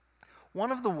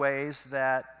One of the ways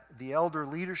that the elder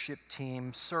leadership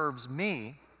team serves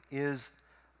me is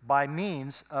by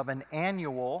means of an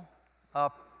annual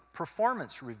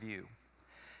performance review.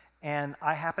 And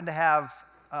I happen to have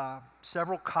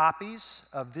several copies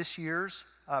of this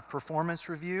year's performance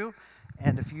review.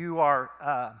 And if you are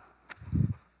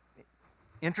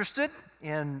interested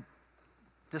in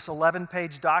this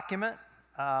 11-page document,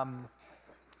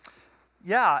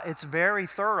 it's very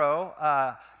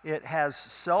thorough. It has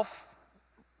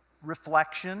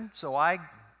self-reflection, so I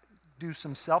do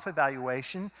some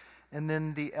self-evaluation, and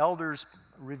then the elders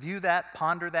review that,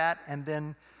 ponder that, and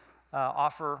then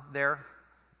offer their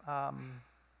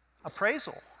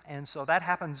appraisal. And so that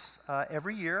happens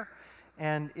every year,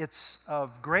 and it's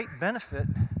of great benefit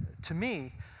to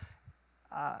me.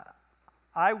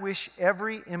 I wish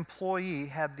every employee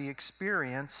had the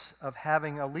experience of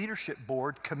having a leadership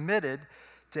board committed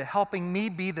to helping me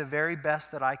be the very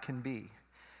best that I can be.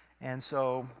 And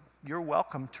so you're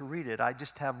welcome to read it. I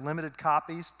just have limited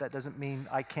copies. That doesn't mean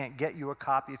I can't get you a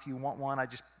copy if you want one. I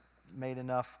just made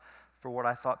enough for what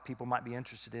I thought people might be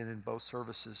interested in both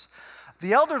services.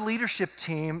 The elder leadership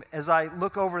team, as I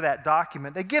look over that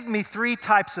document, they give me 3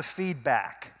 types of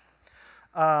feedback.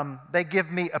 They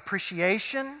give me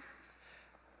appreciation,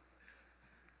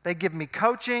 they give me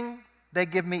coaching, they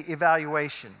give me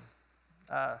evaluation.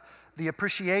 The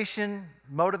appreciation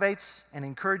motivates and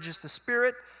encourages the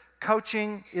spirit.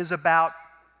 Coaching is about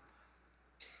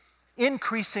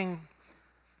increasing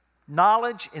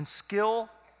knowledge and skill.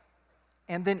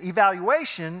 And then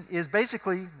evaluation is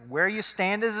basically where you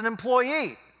stand as an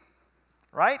employee,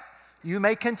 right? You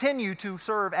may continue to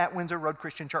serve at Windsor Road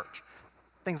Christian Church,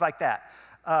 things like that.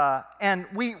 And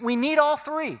we need all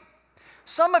 3.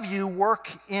 Some of you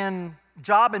work in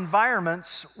job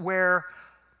environments where,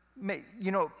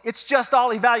 it's just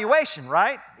all evaluation,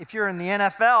 right? If you're in the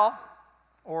NFL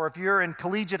or if you're in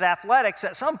collegiate athletics,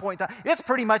 at some point in time, it's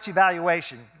pretty much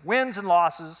evaluation. Wins and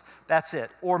losses, that's it.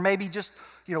 Or maybe just,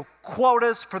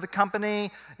 quotas for the company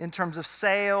in terms of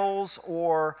sales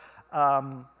or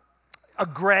a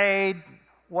grade,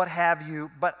 what have you.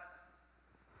 But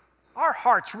our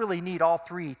hearts really need all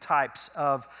 3 types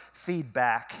of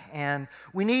feedback. And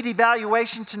we need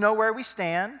evaluation to know where we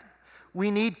stand.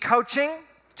 We need coaching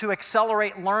to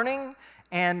accelerate learning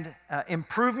and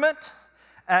improvement.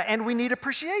 And we need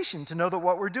appreciation to know that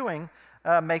what we're doing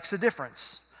makes a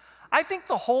difference. I think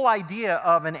the whole idea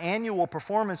of an annual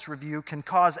performance review can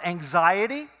cause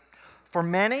anxiety for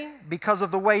many because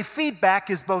of the way feedback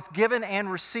is both given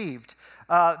and received.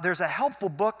 There's a helpful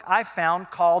book I found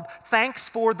called Thanks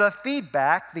for the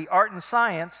Feedback, The Art and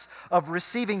Science of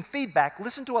Receiving Feedback.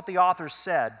 Listen to what the author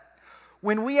said.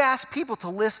 When we ask people to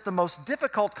list the most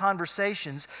difficult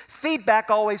conversations, feedback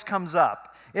always comes up.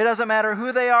 It doesn't matter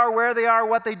who they are, where they are,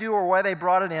 what they do, or why they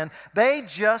brought it in. They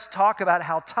just talk about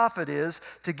how tough it is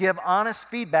to give honest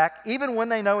feedback, even when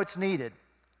they know it's needed.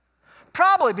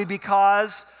 Probably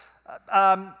because,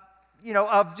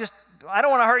 of just, I don't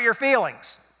want to hurt your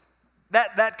feelings.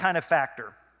 That kind of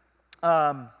factor.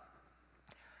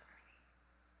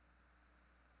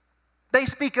 They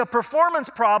speak of performance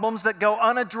problems that go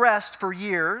unaddressed for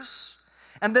years,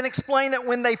 and then explain that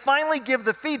when they finally give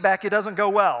the feedback, it doesn't go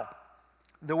well.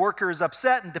 The worker is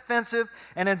upset and defensive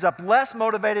and ends up less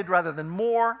motivated rather than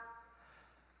more.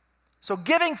 So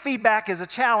giving feedback is a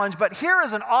challenge, but here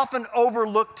is an often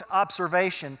overlooked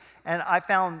observation, and I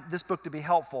found this book to be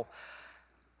helpful.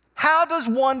 How does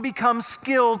one become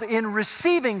skilled in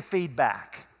receiving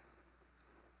feedback?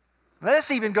 This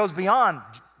even goes beyond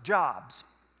jobs.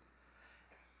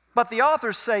 But the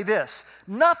authors say this: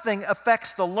 nothing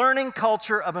affects the learning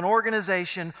culture of an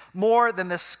organization more than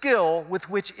the skill with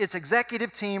which its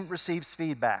executive team receives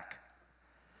feedback.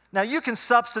 Now, you can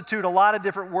substitute a lot of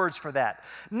different words for that.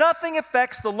 Nothing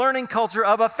affects the learning culture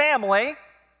of a family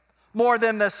more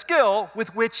than the skill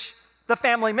with which the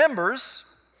family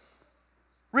members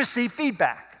receive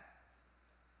feedback.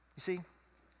 You see?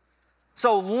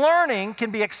 So learning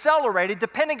can be accelerated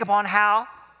depending upon how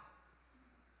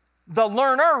the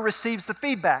learner receives the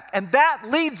feedback. And that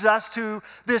leads us to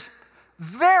this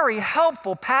very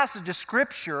helpful passage of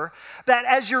Scripture that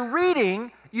as you're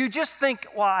reading, you just think,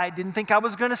 well, I didn't think I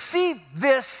was going to see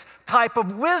this type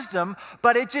of wisdom,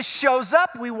 but it just shows up.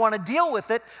 We want to deal with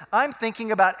it. I'm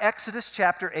thinking about Exodus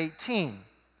chapter 18.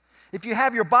 If you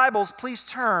have your Bibles, please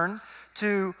turn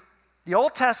to the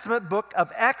Old Testament book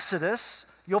of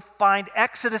Exodus. You'll find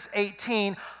Exodus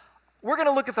 18. We're going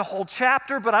to look at the whole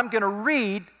chapter, but I'm going to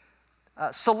read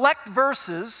select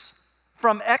verses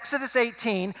from Exodus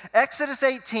 18,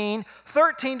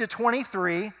 13 to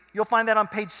 23. You'll find that on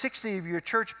page 60 of your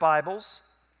church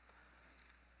Bibles.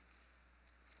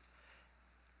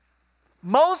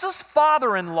 Moses'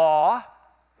 father-in-law,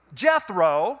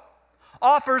 Jethro,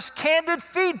 offers candid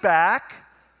feedback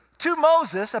to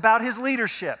Moses about his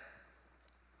leadership.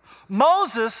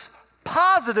 Moses'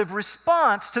 positive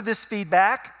response to this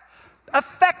feedback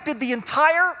affected the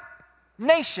entire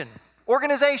nation,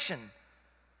 organization,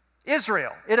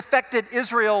 Israel. It affected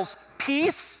Israel's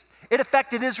peace. It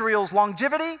affected Israel's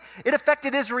longevity. It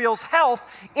affected Israel's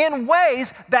health in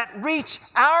ways that reach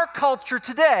our culture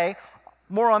today.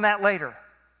 More on that later.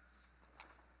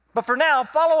 But for now,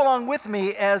 follow along with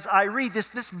me as I read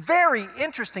this very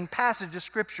interesting passage of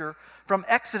Scripture from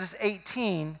Exodus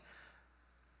 18,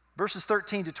 verses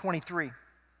 13 to 23.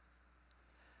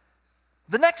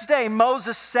 The next day,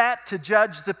 Moses sat to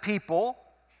judge the people,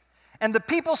 and the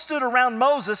people stood around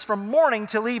Moses from morning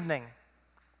till evening.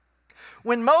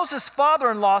 When Moses'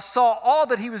 father-in-law saw all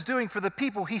that he was doing for the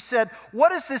people, he said,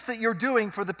 "What is this that you're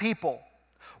doing for the people?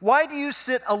 Why do you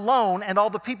sit alone and all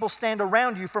the people stand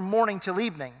around you from morning till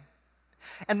evening?"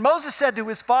 And Moses said to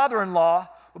his father-in-law,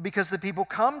 "Well, because the people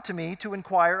come to me to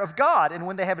inquire of God, and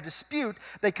when they have a dispute,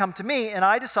 they come to me, and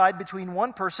I decide between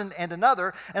one person and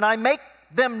another, and I make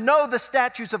them know the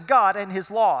statutes of God and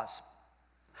his laws."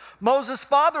 Moses'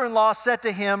 father-in-law said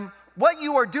to him, "What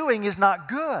you are doing is not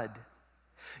good.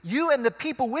 You and the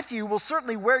people with you will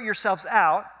certainly wear yourselves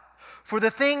out, for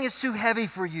the thing is too heavy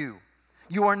for you.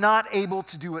 You are not able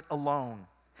to do it alone.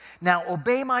 Now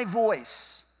obey my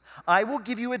voice. I will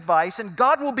give you advice, and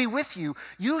God will be with you.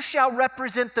 You shall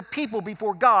represent the people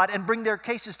before God and bring their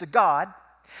cases to God,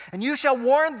 and you shall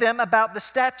warn them about the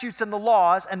statutes and the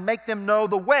laws and make them know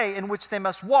the way in which they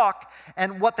must walk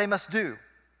and what they must do.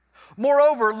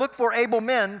 Moreover, look for able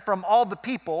men from all the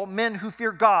people, men who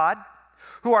fear God,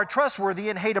 who are trustworthy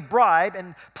and hate a bribe,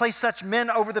 and place such men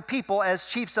over the people as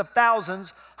chiefs of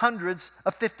thousands, hundreds,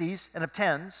 of fifties, and of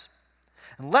tens.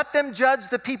 And let them judge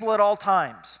the people at all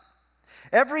times.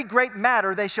 Every great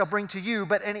matter they shall bring to you,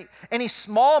 but any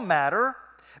small matter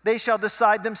they shall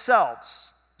decide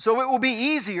themselves. So it will be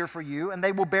easier for you, and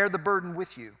they will bear the burden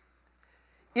with you.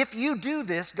 If you do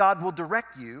this, God will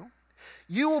direct you.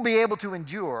 You will be able to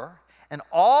endure, and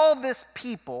all this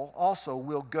people also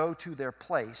will go to their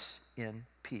place in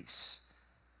peace."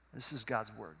 This is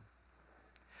God's word.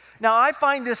 Now, I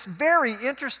find this very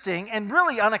interesting and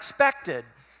really unexpected.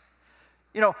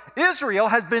 You know, Israel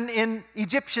has been in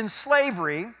Egyptian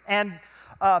slavery, and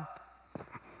God,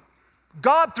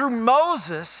 through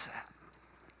Moses,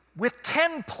 with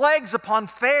 10 plagues upon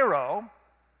Pharaoh,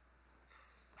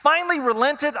 finally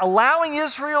relented, allowing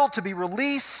Israel to be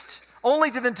released,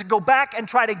 only to then to go back and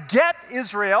try to get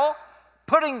Israel,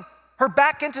 putting her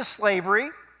back into slavery,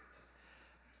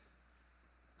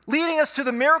 leading us to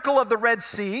the miracle of the Red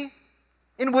Sea,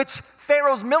 in which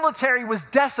Pharaoh's military was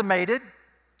decimated.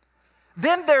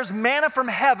 Then there's manna from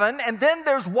heaven, and then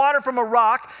there's water from a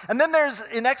rock, and then there's,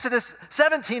 in Exodus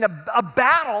 17, a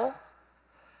battle,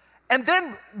 and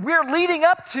then we're leading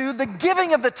up to the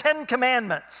giving of the 10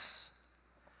 Commandments.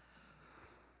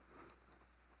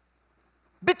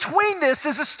 Between this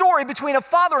is a story between a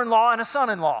father-in-law and a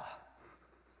son-in-law.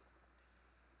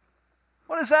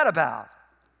 What is that about?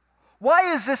 Why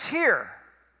is this here?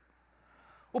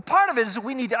 Well, part of it is that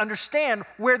we need to understand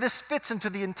where this fits into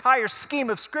the entire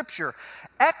scheme of Scripture.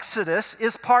 Exodus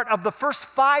is part of the first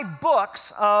 5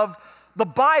 books of the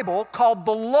Bible called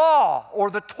the Law or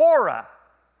the Torah.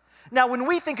 Now, when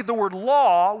we think of the word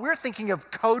law, we're thinking of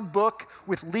code book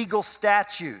with legal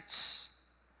statutes.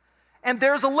 And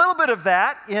there's a little bit of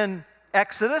that in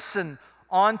Exodus and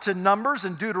on to Numbers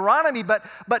and Deuteronomy, but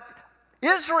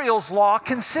Israel's law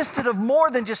consisted of more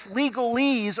than just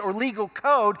legalese or legal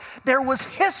code. There was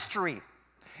history.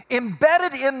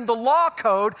 Embedded in the law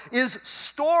code is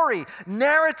story,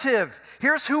 narrative.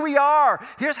 Here's who we are.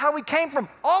 Here's how we came from.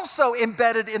 Also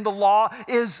embedded in the law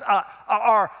is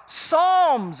our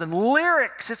psalms and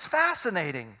lyrics. It's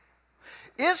fascinating.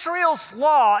 Israel's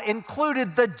law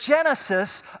included the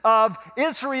genesis of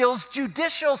Israel's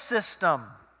judicial system.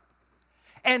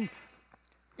 And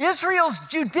Israel's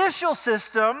judicial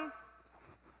system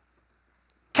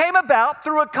came about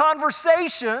through a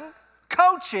conversation,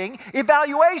 coaching,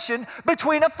 evaluation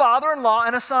between a father-in-law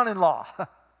and a son-in-law.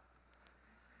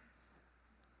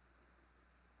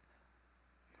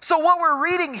 So what we're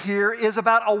reading here is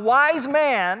about a wise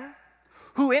man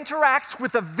who interacts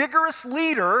with a vigorous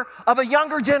leader of a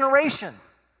younger generation.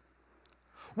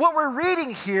 What we're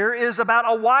reading here is about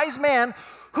a wise man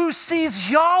who sees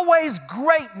Yahweh's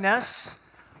greatness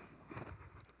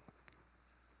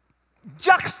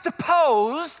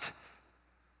juxtaposed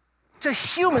to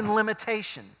human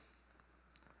limitation.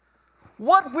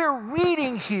 What we're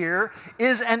reading here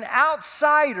is an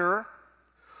outsider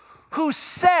who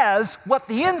says what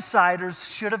the insiders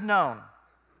should have known.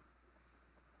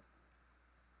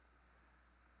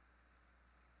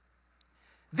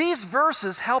 These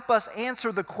verses help us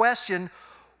answer the question,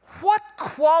 what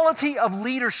quality of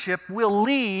leadership will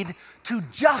lead to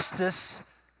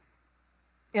justice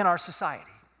in our society?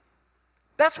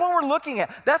 That's what we're looking at.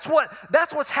 That's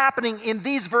what's happening in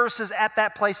these verses at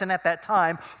that place and at that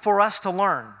time for us to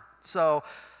learn. So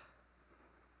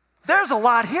there's a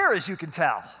lot here, as you can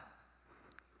tell.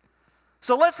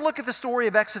 So let's look at the story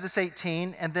of Exodus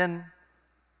 18 and then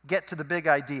get to the big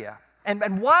idea.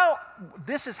 And while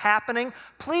this is happening,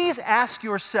 please ask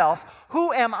yourself,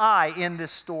 who am I in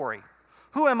this story?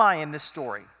 Who am I in this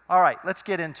story? All right, let's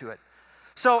get into it.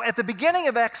 So at the beginning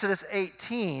of Exodus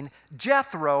 18,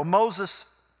 Jethro,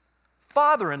 Moses'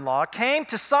 father-in-law, came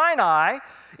to Sinai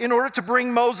in order to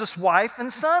bring Moses' wife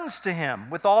and sons to him.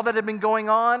 With all that had been going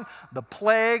on, the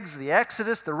plagues, the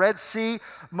Exodus, the Red Sea,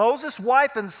 Moses'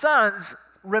 wife and sons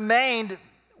remained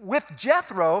with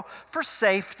Jethro for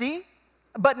safety.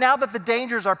 But now that the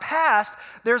dangers are past,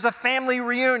 there's a family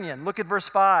reunion. Look at verse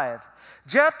 5.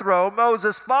 Jethro,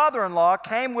 Moses' father-in-law,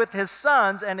 came with his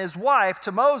sons and his wife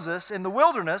to Moses in the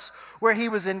wilderness where he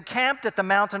was encamped at the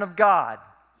mountain of God.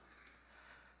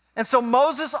 And so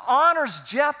Moses honors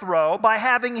Jethro by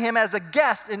having him as a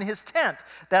guest in his tent.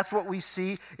 That's what we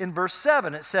see in verse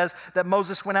 7. It says that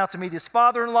Moses went out to meet his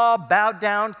father-in-law, bowed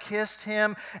down, kissed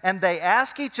him, and they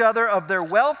asked each other of their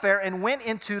welfare and went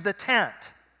into the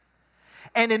tent.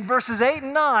 And in verses 8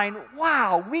 and 9,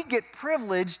 wow, we get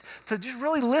privileged to just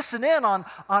really listen in on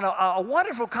a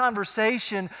wonderful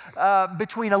conversation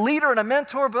between a leader and a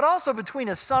mentor, but also between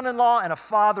a son-in-law and a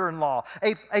father-in-law,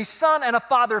 a son and a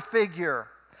father figure.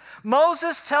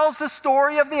 Moses tells the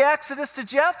story of the Exodus to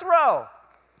Jethro.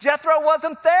 Jethro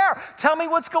wasn't there. Tell me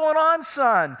what's going on,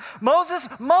 son.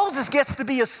 Moses gets to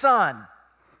be a son.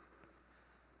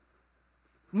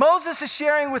 Moses is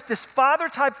sharing with this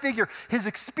father-type figure his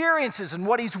experiences and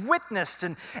what he's witnessed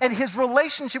and his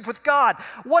relationship with God.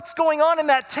 What's going on in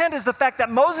that tent is the fact that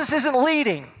Moses isn't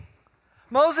leading.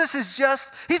 Moses is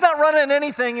he's not running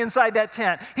anything inside that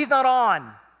tent. He's not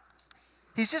on.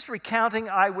 He's just recounting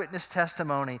eyewitness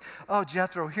testimony. Oh,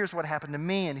 Jethro, here's what happened to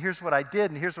me, and here's what I did,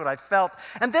 and here's what I felt.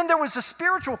 And then there was a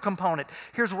spiritual component.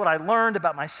 Here's what I learned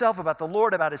about myself, about the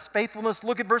Lord, about his faithfulness.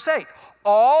 Look at verse 8.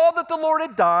 All that the Lord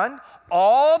had done,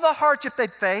 all the hardship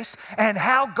they'd faced, and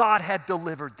how God had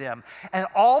delivered them. And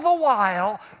all the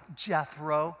while,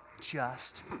 Jethro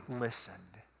just listened.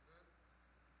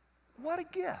 What a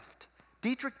gift.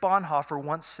 Dietrich Bonhoeffer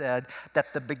once said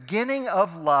that the beginning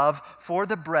of love for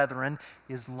the brethren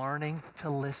is learning to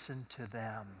listen to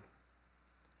them.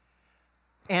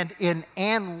 And in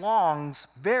Anne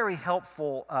Long's very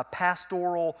helpful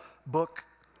pastoral book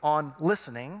on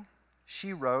listening,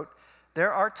 she wrote,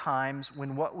 "There are times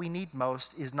when what we need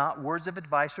most is not words of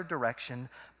advice or direction,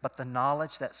 but the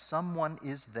knowledge that someone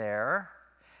is there,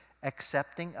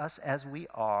 accepting us as we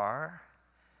are,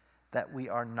 that we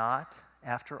are not,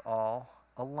 after all,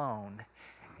 alone.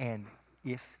 And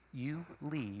if you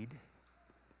lead,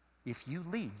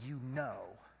 you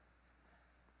know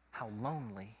how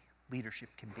lonely leadership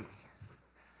can be."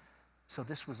 So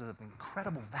this was of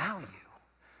incredible value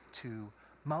to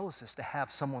Moses to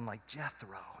have someone like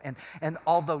Jethro. And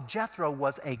although Jethro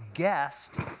was a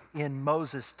guest in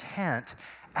Moses' tent,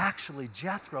 actually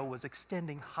Jethro was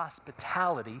extending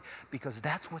hospitality because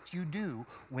that's what you do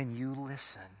when you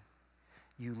listen.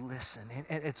 You listen.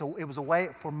 And it was a way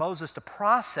for Moses to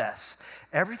process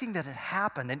everything that had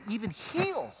happened and even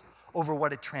heal over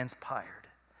what had transpired.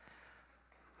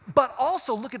 But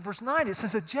also, look at verse 9. It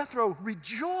says that Jethro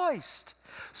rejoiced.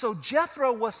 So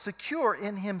Jethro was secure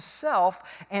in himself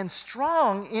and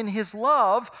strong in his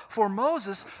love for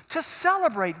Moses to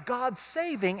celebrate God's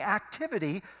saving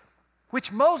activity,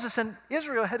 which Moses and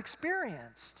Israel had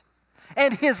experienced.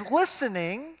 And his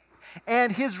listening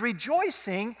and his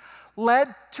rejoicing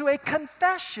led to a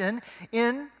confession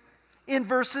in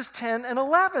verses 10 and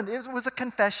 11. It was a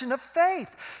confession of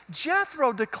faith.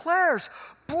 Jethro declares,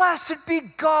 "Blessed be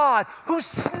God who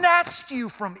snatched you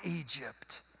from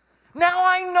Egypt. Now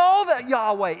I know that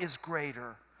Yahweh is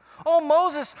greater. Oh,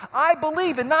 Moses, I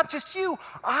believe, and not just you,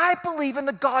 I believe in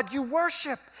the God you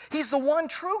worship. He's the one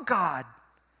true God."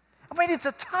 I mean, it's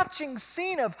a touching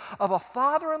scene of a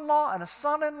father-in-law and a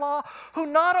son-in-law who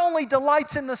not only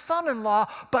delights in the son-in-law,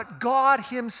 but God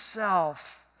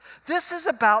himself. This is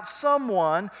about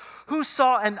someone who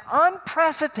saw an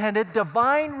unprecedented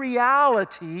divine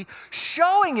reality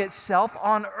showing itself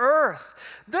on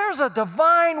earth. There's a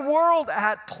divine world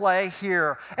at play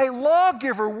here, a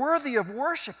lawgiver worthy of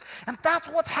worship. And that's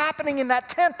what's happening in that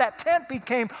tent. That tent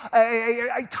became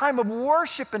a time of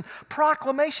worship and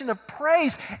proclamation of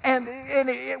praise. And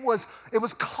it was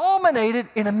culminated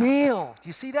in a meal. Do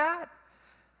you see that?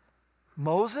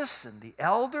 Moses and the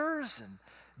elders and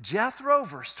Jethro,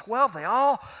 verse 12,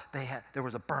 there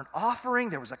was a burnt offering,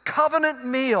 there was a covenant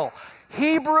meal,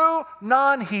 Hebrew,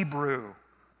 non-Hebrew.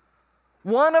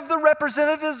 One of the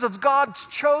representatives of God's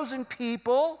chosen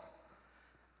people,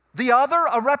 the other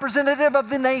a representative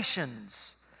of the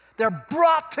nations. They're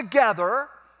brought together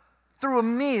through a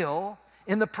meal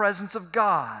in the presence of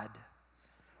God.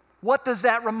 What does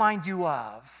that remind you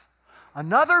of?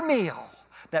 Another meal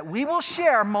that we will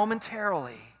share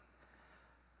momentarily.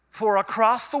 For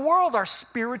across the world are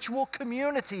spiritual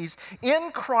communities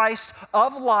in Christ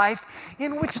of life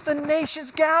in which the nations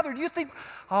gathered. You think,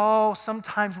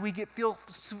 sometimes we feel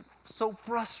so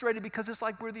frustrated because it's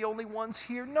like we're the only ones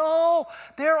here. No,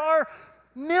 there are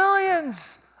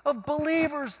millions of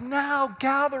believers now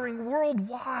gathering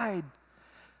worldwide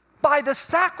by the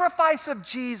sacrifice of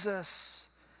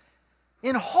Jesus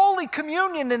in holy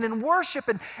communion and in worship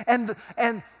and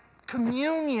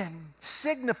communion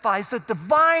signifies the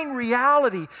divine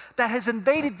reality that has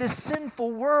invaded this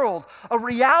sinful world, a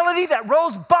reality that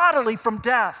rose bodily from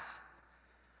death,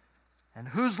 and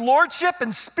whose lordship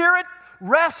and spirit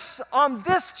rests on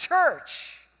this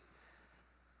church,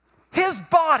 his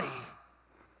body.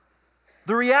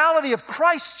 The reality of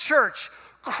Christ's church,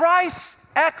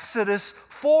 Christ's exodus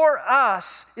for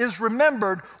us, is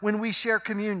remembered when we share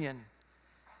communion.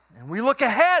 And we look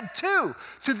ahead, too,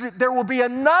 there will be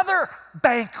another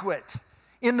banquet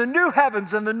in the new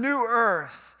heavens and the new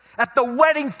earth at the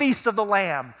wedding feast of the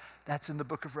Lamb. That's in the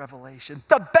book of Revelation.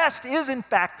 The best is, in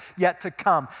fact, yet to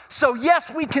come. So,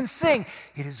 yes, we can sing,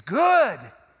 it is good.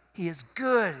 He is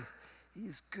good. He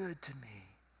is good to me.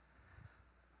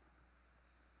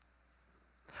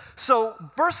 So,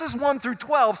 verses 1 through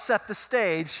 12 set the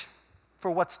stage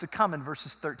for what's to come in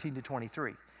verses 13 to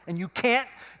 23. And you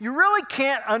really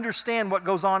can't understand what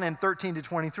goes on in 13 to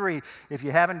 23 if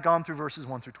you haven't gone through verses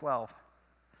 1 through 12.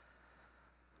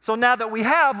 So now that we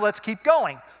have, let's keep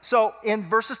going. So in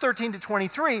verses 13 to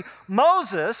 23,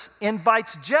 Moses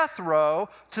invites Jethro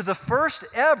to the first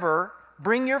ever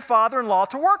bring your father-in-law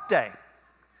to work day.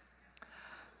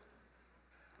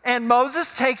 And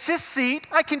Moses takes his seat.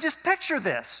 I can just picture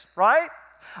this, right?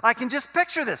 I can just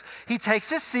picture this. He takes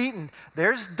his seat, and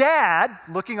there's Dad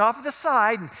looking off to the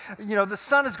side. And, the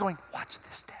son is going, watch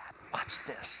this, Dad, watch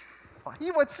this.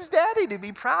 He wants his daddy to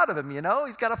be proud of him,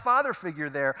 He's got a father figure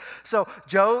there. So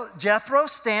Jethro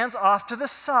stands off to the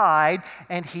side,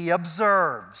 and he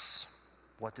observes.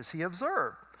 What does he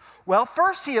observe? Well,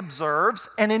 first he observes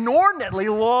an inordinately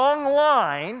long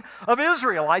line of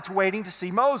Israelites waiting to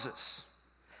see Moses.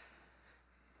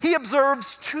 He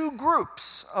observes two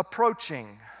groups approaching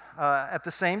at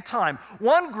the same time.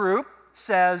 One group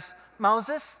says,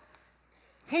 Moses,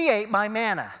 he ate my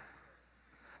manna.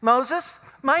 Moses,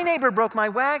 my neighbor broke my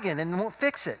wagon and won't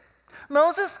fix it.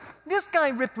 Moses, this guy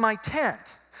ripped my tent.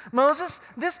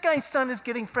 Moses, this guy's son is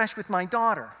getting fresh with my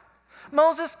daughter.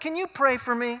 Moses, can you pray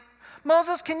for me?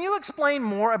 Moses, can you explain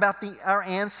more about our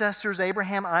ancestors,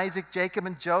 Abraham, Isaac, Jacob,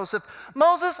 and Joseph?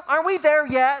 Moses, are we there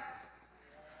yet?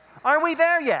 Are we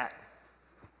there yet?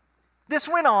 This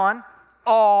went on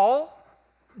all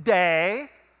day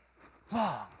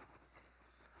long.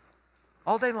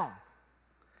 All day long.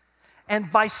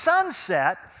 And by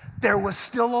sunset, there was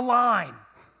still a line.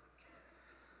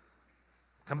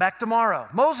 Come back tomorrow.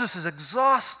 Moses is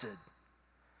exhausted.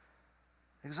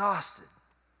 Exhausted.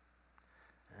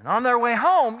 And on their way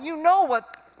home, you know what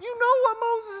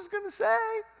Moses is going to say.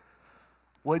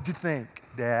 What'd you think,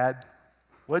 Dad?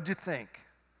 What'd you think?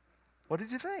 What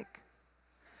did you think?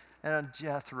 And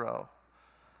Jethro,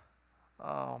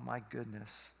 oh my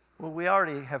goodness. Well, we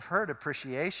already have heard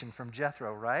appreciation from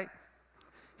Jethro, right?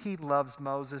 He loves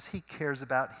Moses, he cares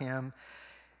about him,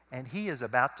 and he is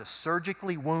about to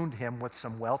surgically wound him with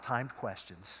some well-timed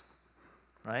questions,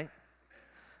 right?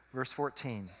 Verse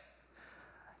 14.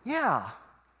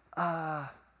 I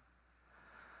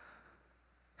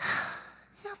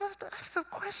have some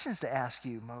questions to ask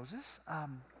you, Moses.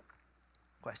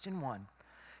 Question 1.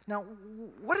 Now,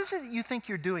 what is it you think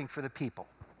you're doing for the people?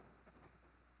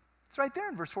 It's right there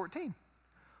in verse 14.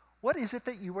 What is it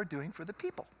that you are doing for the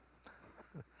people?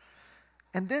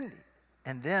 And then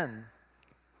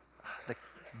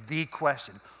the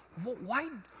question, why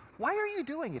are you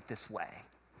doing it this way?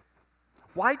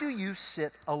 why do you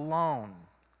sit alone?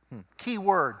 Key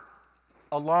word,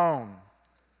 alone.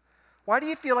 Why do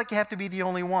you feel like you have to be the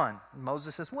only one? And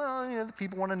Moses says, well, the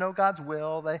people want to know God's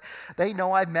will. They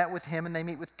know I've met with him and they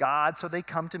meet with God, so they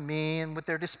come to me and with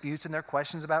their disputes and their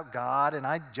questions about God, and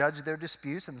I judge their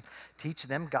disputes and teach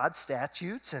them God's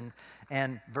statutes.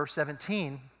 And verse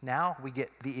 17, now we get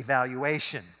the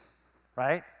evaluation,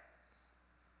 right?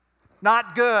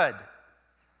 Not good.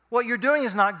 What you're doing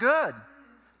is not good.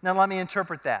 Now let me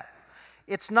interpret that.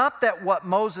 It's not that what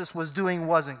Moses was doing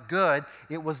wasn't good.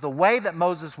 It was the way that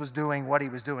Moses was doing what he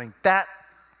was doing.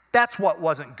 That's what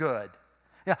wasn't good.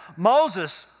 Yeah,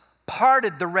 Moses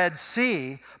parted the Red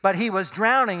Sea, but he was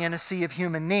drowning in a sea of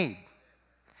human need.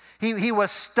 He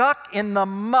was stuck in the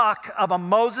muck of a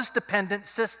Moses-dependent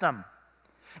system.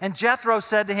 And Jethro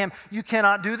said to him, you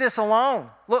cannot do this alone.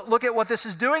 Look at what this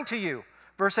is doing to you.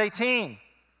 Verse 18,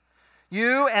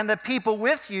 you and the people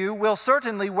with you will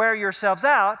certainly wear yourselves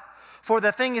out, for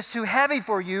the thing is too heavy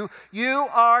for you. You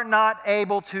are not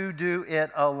able to do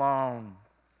it alone.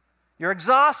 You're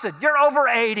exhausted. You're over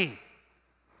 80.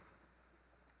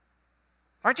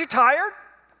 Aren't you tired?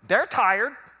 They're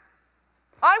tired.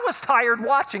 I was tired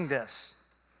watching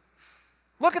this.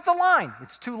 Look at the line.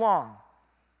 It's too long.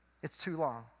 It's too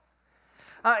long.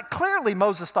 Clearly,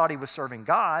 Moses thought he was serving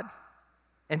God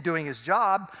and doing his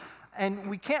job, and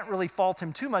we can't really fault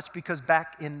him too much because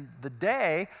back in the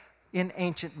day, in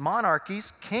ancient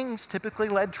monarchies, kings typically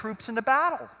led troops into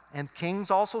battle, and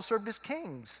kings also served as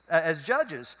kings, as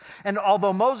judges. And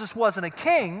although Moses wasn't a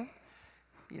king,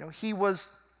 he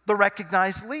was the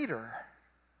recognized leader.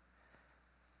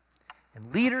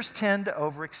 And leaders tend to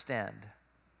overextend.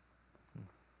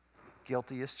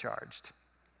 Guilty as charged.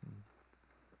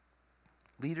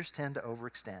 Leaders tend to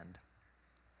overextend.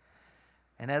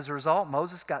 And as a result,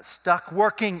 Moses got stuck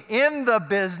working in the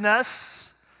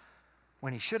business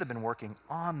when he should have been working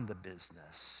on the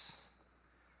business.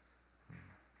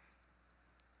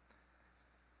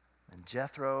 And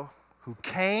Jethro, who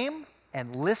came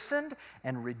and listened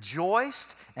and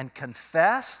rejoiced and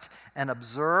confessed and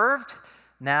observed,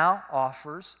 now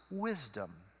offers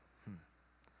wisdom.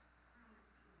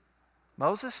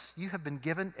 Moses, you have been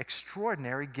given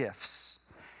extraordinary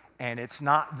gifts, and it's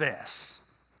not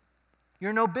this.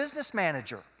 You're no business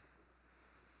manager,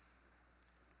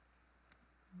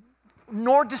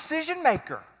 nor decision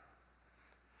maker.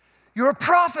 You're a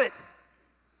prophet.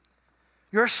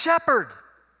 You're a shepherd.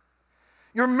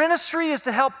 Your ministry is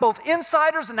to help both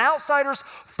insiders and outsiders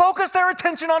focus their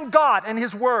attention on God and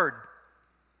His Word.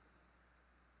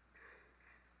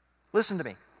 Listen to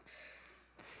me.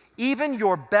 Even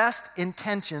your best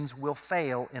intentions will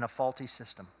fail in a faulty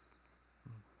system.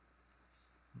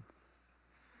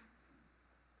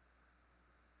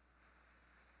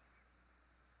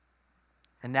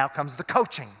 And now comes the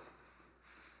coaching.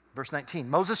 Verse 19,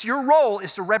 Moses, your role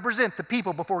is to represent the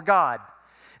people before God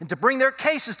and to bring their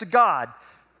cases to God.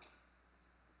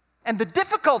 And the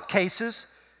difficult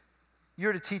cases,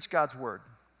 you're to teach God's word.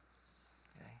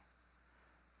 Okay.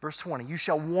 Verse 20, you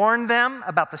shall warn them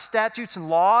about the statutes and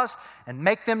laws and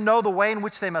make them know the way in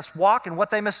which they must walk and what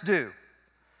they must do.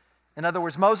 In other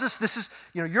words, Moses, this is,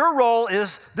 your role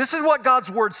is, this is what God's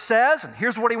word says, and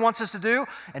here's what He wants us to do,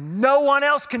 and no one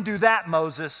else can do that,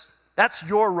 Moses. That's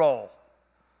your role.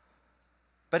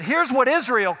 But here's what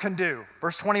Israel can do.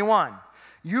 Verse 21,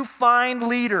 you find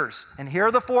leaders, and here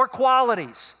are the 4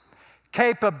 qualities: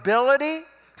 capability,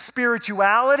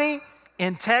 spirituality,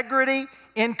 integrity,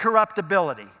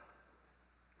 incorruptibility.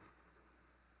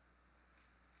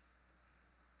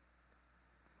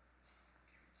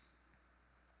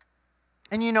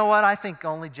 And you know what? I think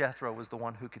only Jethro was the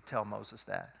one who could tell Moses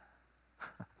that.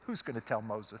 Who's going to tell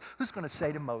Moses? Who's going to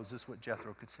say to Moses what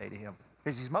Jethro could say to him?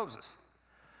 Because he's Moses.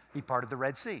 He parted the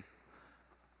Red Sea.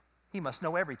 He must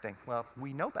know everything. Well,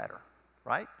 we know better,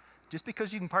 right? Just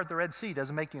because you can part the Red Sea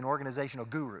doesn't make you an organizational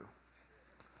guru,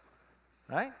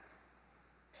 right?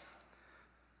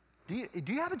 Do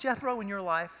you have a Jethro in your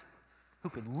life who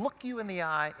could look you in the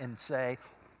eye and say,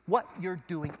 what you're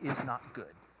doing is not good?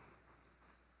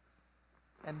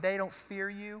 And they don't fear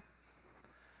you.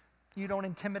 You don't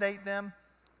intimidate them.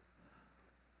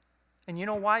 And you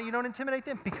know why you don't intimidate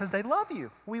them? Because they love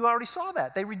you. We already saw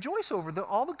that. They rejoice over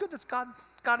all the good that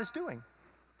God is doing.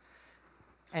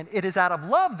 And it is out of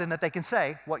love then that they can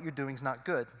say, what you're doing is not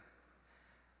good.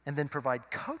 And then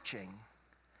provide coaching.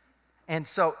 And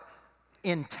so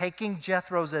in taking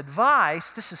Jethro's advice,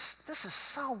 this is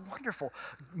so wonderful.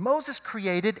 Moses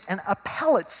created an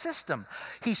appellate system.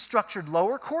 He structured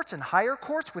lower courts and higher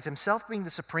courts, with himself being the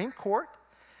Supreme Court.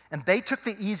 And they took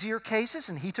the easier cases,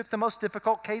 and he took the most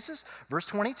difficult cases. Verse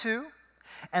 22,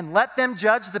 And let them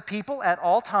judge the people at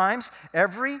all times.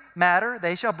 Every matter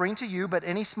they shall bring to you, but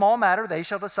any small matter they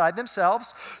shall decide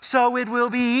themselves. So it will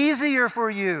be easier for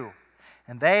you,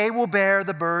 and they will bear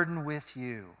the burden with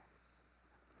you.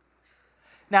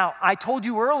 Now, I told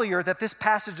you earlier that this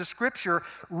passage of Scripture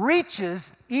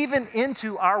reaches even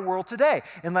into our world today.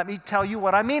 And let me tell you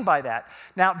what I mean by that.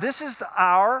 Now, this is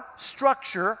our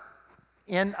structure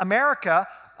in America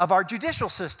of our judicial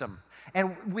system.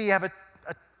 And we have a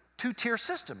two-tier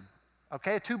system,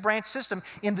 okay, a two-branch system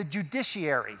in the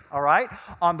judiciary, all right?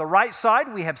 On the right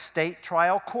side, we have state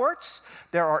trial courts.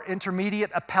 There are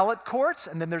intermediate appellate courts,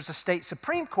 and then there's a state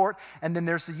Supreme Court, and then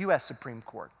there's the U.S. Supreme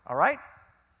Court, all right?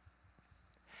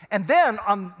 And then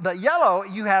on the yellow,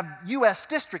 you have U.S.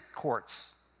 district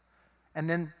courts, and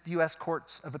then the U.S.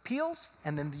 Courts of Appeals,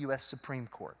 and then the U.S. Supreme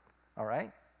Court, all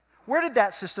right? Where did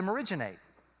that system originate?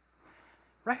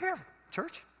 Right here,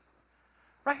 church,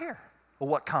 right here. Well,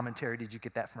 what commentary did you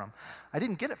get that from? I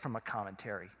didn't get it from a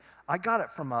commentary. I got it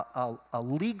from a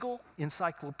legal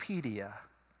encyclopedia.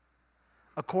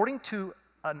 According to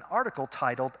an article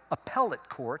titled Appellate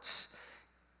Courts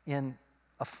in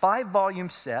a 5-volume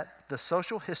set, The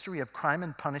Social History of Crime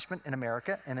and Punishment in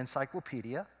America, an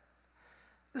encyclopedia,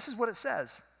 this is what it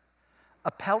says.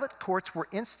 Appellate courts were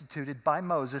instituted by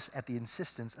Moses at the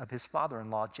insistence of his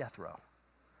father-in-law, Jethro.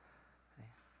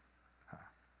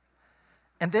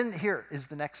 And then here is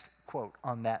the next quote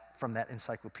on that from that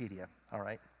encyclopedia, all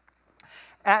right?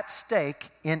 At stake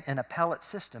in an appellate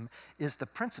system is the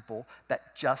principle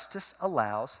that justice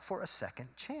allows for a second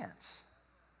chance.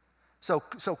 So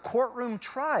courtroom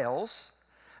trials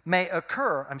may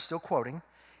occur, I'm still quoting,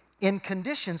 in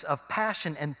conditions of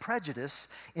passion and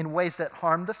prejudice in ways that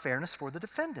harm the fairness for the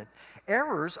defendant.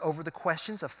 Errors over the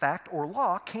questions of fact or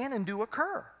law can and do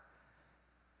occur.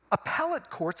 Appellate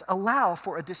courts allow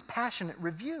for a dispassionate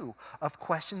review of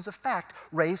questions of fact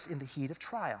raised in the heat of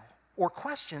trial, or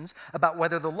questions about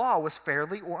whether the law was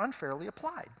fairly or unfairly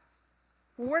applied.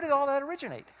 Well, where did all that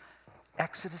originate?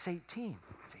 Exodus 18.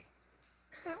 See,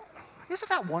 isn't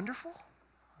that wonderful?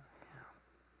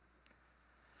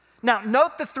 Now,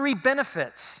 note the 3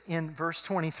 benefits in verse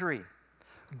 23.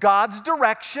 God's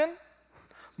direction,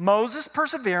 Moses'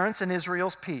 perseverance, and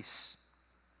Israel's peace.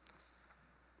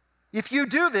 If you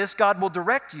do this, God will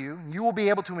direct you, you will be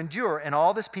able to endure, and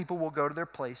all this people will go to their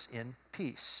place in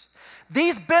peace.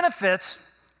 These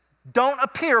benefits don't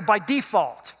appear by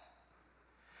default.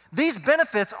 These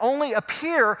benefits only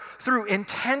appear through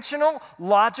intentional,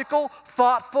 logical,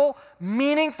 thoughtful,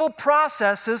 meaningful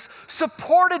processes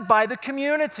supported by the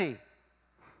community.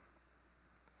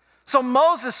 So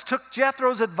Moses took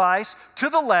Jethro's advice to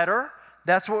the letter.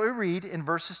 That's what we read in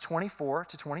verses 24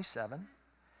 to 27.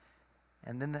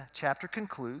 And then the chapter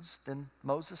concludes, then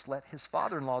Moses let his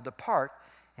father-in-law depart,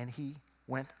 and he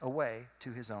went away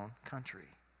to his own country.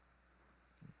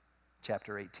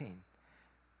 Chapter 18.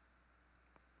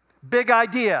 Big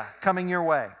idea coming your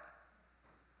way.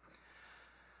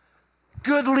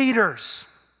 Good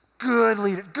leaders,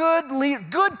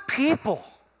 good people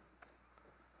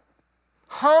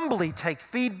humbly take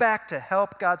feedback to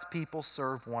help God's people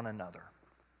serve one another.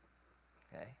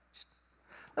 Okay?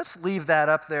 Let's leave that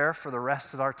up there for the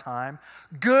rest of our time.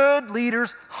 Good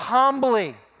leaders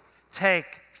humbly take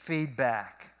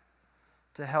feedback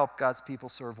to help God's people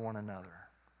serve one another.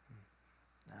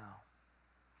 Now,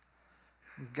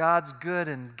 God's good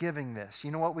in giving this.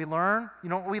 You know what we learn? You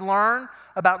know what we learn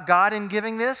about God in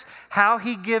giving this? How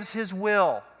He gives His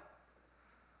will.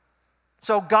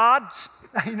 So God,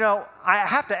 I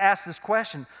have to ask this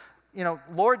question.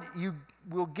 Lord, you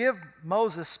will give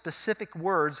Moses specific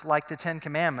words like the 10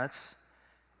 Commandments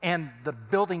and the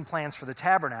building plans for the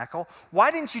tabernacle.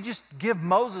 Why didn't you just give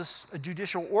Moses a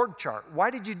judicial org chart? Why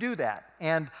did you do that?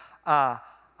 And I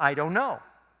don't know.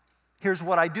 Here's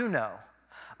what I do know.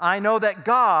 I know that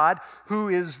God, who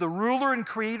is the ruler and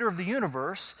creator of the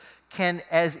universe, can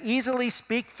as easily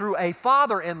speak through a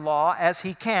father-in-law as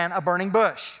He can a burning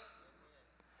bush.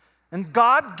 And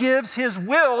God gives His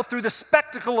will through the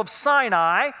spectacle of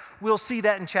Sinai. We'll see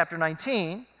that in chapter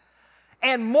 19.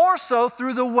 And more so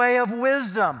through the way of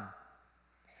wisdom.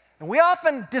 And we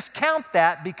often discount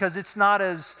that because it's not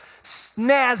as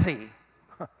snazzy.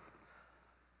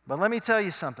 But let me tell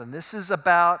you something. This is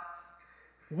about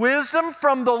wisdom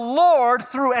from the Lord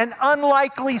through an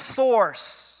unlikely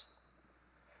source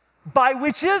by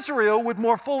which Israel would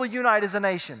more fully unite as a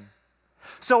nation.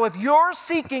 So if you're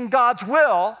seeking God's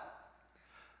will,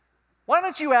 why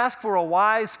don't you ask for a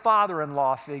wise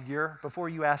father-in-law figure before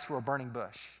you ask for a burning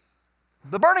bush?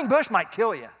 The burning bush might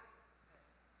kill you.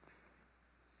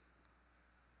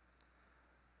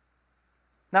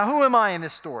 Now, who am I in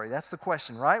this story? That's the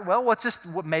question, right? Well,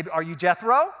 maybe, are you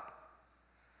Jethro?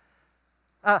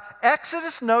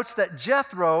 Exodus notes that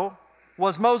Jethro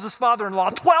was Moses'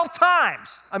 father-in-law 12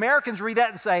 times. Americans read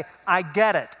that and say, I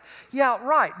get it. Yeah,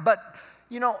 right. But,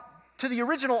 to the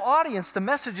original audience, the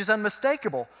message is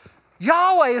unmistakable.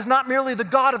 Yahweh is not merely the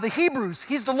God of the Hebrews.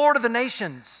 He's the Lord of the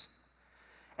nations.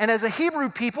 And as a Hebrew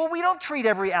people, we don't treat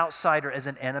every outsider as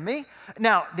an enemy.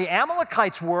 Now, the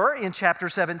Amalekites were in chapter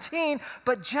 17,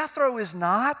 but Jethro is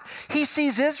not. He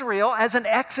sees Israel as an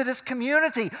Exodus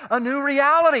community, a new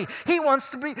reality. He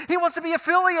wants to be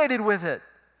affiliated with it.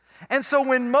 And so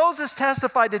when Moses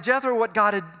testified to Jethro what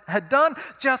God had done,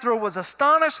 Jethro was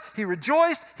astonished, he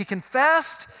rejoiced, he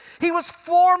confessed. He was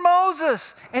for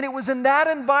Moses. And it was in that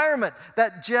environment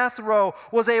that Jethro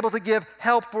was able to give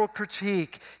helpful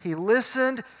critique. He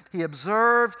listened, he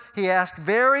observed, he asked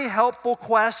very helpful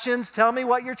questions. Tell me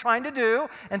what you're trying to do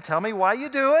and tell me why you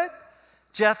do it.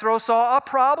 Jethro saw a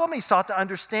problem, he sought to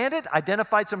understand it,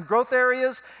 identified some growth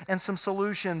areas and some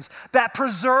solutions that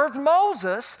preserved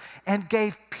Moses and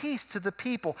gave peace to the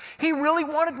people. He really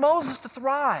wanted Moses to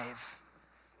thrive.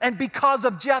 And because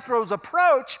of Jethro's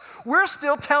approach, we're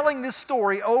still telling this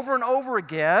story over and over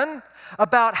again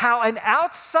about how an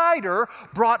outsider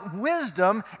brought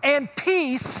wisdom and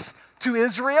peace to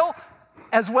Israel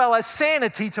as well as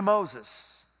sanity to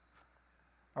Moses.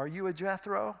 Are you a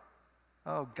Jethro?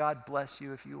 Oh, God bless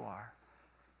you if you are.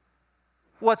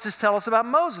 What's this tell us about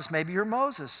Moses? Maybe you're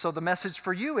Moses. So the message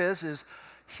for you is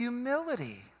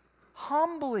humility.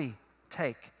 Humbly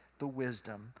take the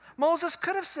wisdom. Moses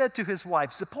could have said to his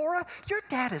wife, Zipporah, your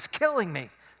dad is killing me.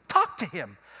 Talk to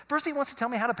him. First he wants to tell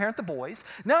me how to parent the boys.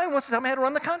 Now he wants to tell me how to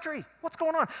run the country. What's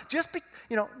going on? Just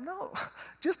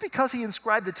because he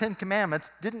inscribed the 10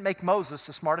 Commandments didn't make Moses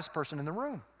the smartest person in the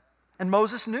room. And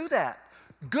Moses knew that.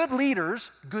 Good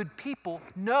leaders, good people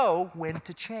know when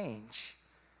to change.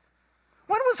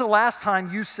 When was the last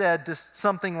time you said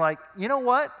something like, you know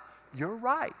what? You're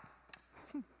right.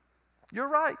 You're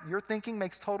right. Your thinking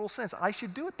makes total sense. I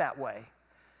should do it that way.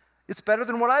 It's better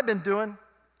than what I've been doing.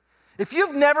 If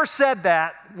you've never said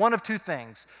that, one of two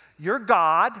things. You're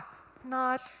God,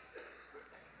 not.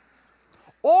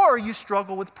 Or you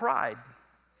struggle with pride.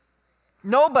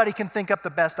 Nobody can think up the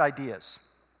best ideas.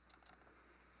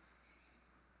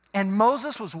 And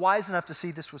Moses was wise enough to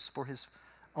see this was for his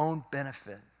own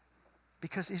benefit.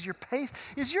 Because is your pace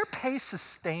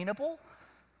sustainable?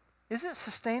 Is it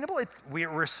sustainable?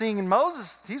 We're seeing in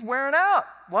Moses, he's wearing out.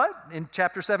 What? In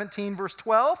chapter 17, verse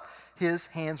 12, his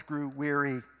hands grew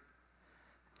weary.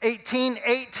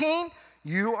 18:18,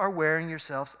 you are wearing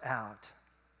yourselves out.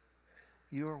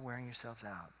 You are wearing yourselves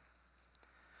out.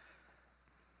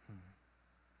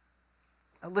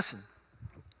 Now listen.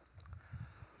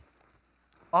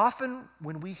 Often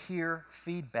when we hear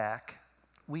feedback,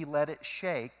 we let it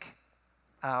shake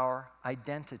our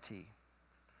identity.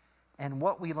 And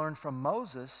what we learn from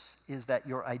Moses is that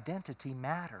your identity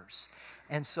matters.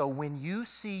 And so when you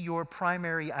see your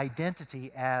primary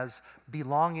identity as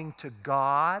belonging to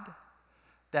God,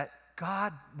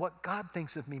 what God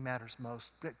thinks of me matters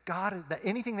most. That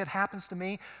anything that happens to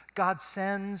me, God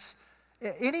sends.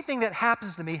 Anything that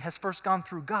happens to me has first gone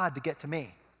through God to get to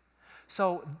me.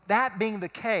 So that being the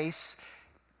case,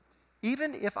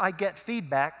 even if I get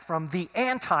feedback from the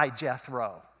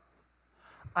anti-Jethro,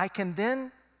 I can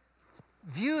then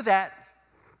view that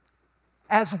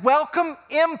as welcome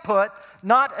input,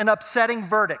 not an upsetting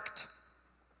verdict.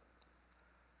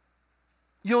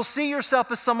 You'll see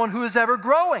yourself as someone who is ever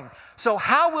growing. So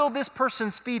how will this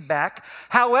person's feedback,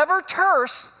 however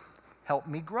terse, help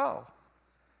me grow?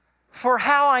 For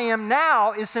how I am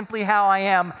now is simply how I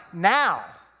am now.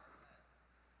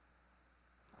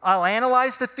 I'll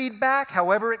analyze the feedback,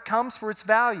 however it comes, for its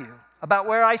value, about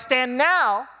where I stand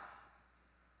now,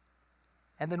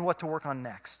 and then what to work on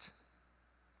next.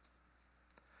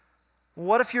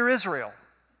 What if you're Israel?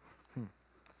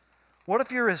 What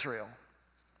if you're Israel?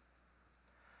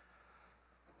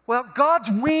 Well, God's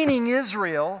weaning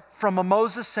Israel from a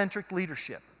Moses-centric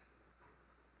leadership.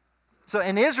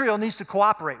 And Israel needs to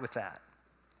cooperate with that.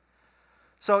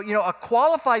 So, a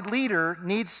qualified leader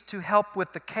needs to help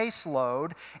with the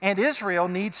caseload, and Israel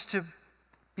needs to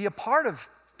be a part of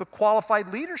the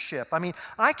qualified leadership. I mean,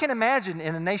 I can imagine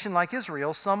in a nation like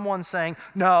Israel, someone saying,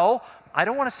 no, I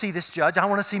don't want to see this judge, I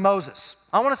want to see Moses.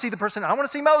 I want to see the person, I want to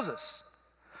see Moses.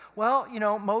 Well,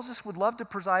 Moses would love to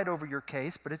preside over your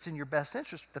case, but it's in your best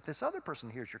interest that this other person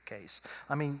hears your case.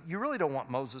 I mean, you really don't want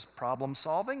Moses problem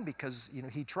solving because,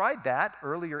 he tried that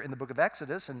earlier in the book of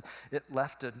Exodus and it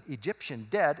left an Egyptian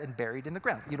dead and buried in the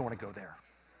ground. You don't want to go there.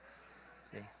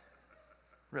 See?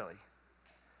 Really.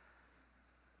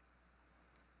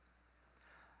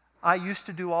 I used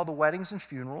to do all the weddings and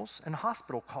funerals and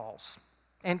hospital calls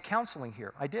and counseling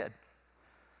here. I did.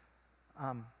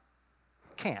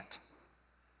 Can't.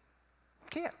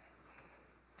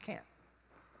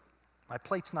 My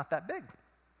plate's not that big.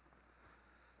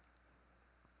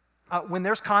 When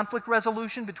there's conflict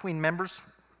resolution between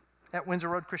members at Windsor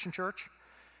Road Christian Church,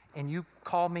 and you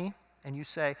call me and you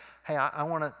say, hey, I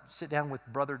want to sit down with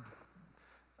Brother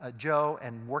Joe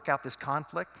and work out this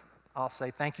conflict, I'll say,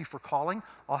 thank you for calling.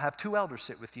 I'll have 2 elders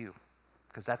sit with you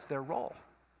because that's their role.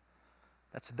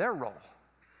 That's their role.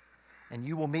 And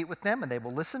you will meet with them and they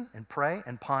will listen and pray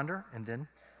and ponder and then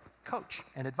coach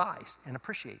and advise and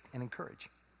appreciate and encourage.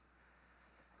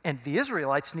 And the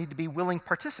Israelites need to be willing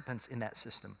participants in that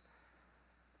system.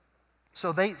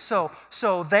 So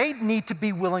they need to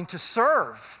be willing to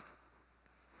serve.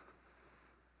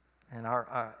 And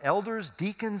our elders,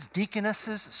 deacons,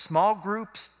 deaconesses, small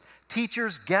groups,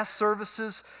 teachers, guest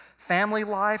services, family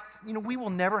life, we will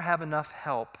never have enough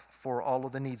help for all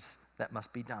of the needs that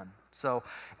must be done. So,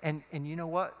 and you know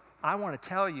what? I want to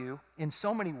tell you, in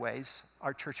so many ways,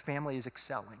 our church family is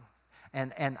excelling.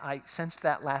 And I sensed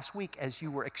that last week as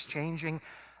you were exchanging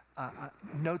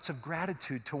notes of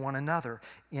gratitude to one another.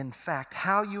 In fact,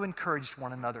 how you encouraged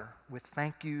one another with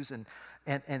thank yous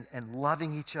and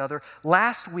loving each other.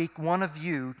 Last week, one of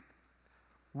you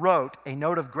wrote a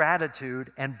note of gratitude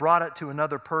and brought it to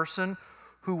another person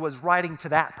who was writing to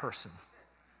that person.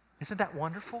 Isn't that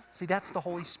wonderful? See, that's the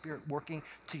Holy Spirit working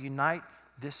to unite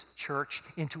this church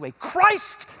into a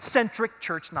Christ-centric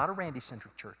church, not a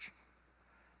Randy-centric church.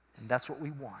 And that's what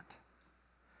we want.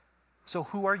 So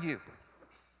who are you?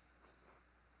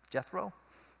 Jethro?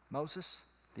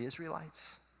 Moses? The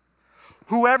Israelites?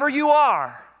 Whoever you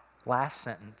are, last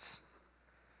sentence.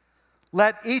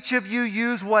 Let each of you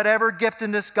use whatever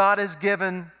giftedness God has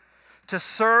given to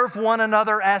serve one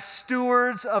another as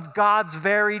stewards of God's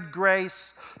varied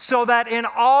grace, so that in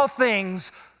all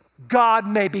things God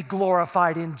may be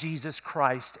glorified in Jesus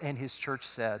Christ. And his church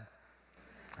said,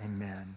 amen.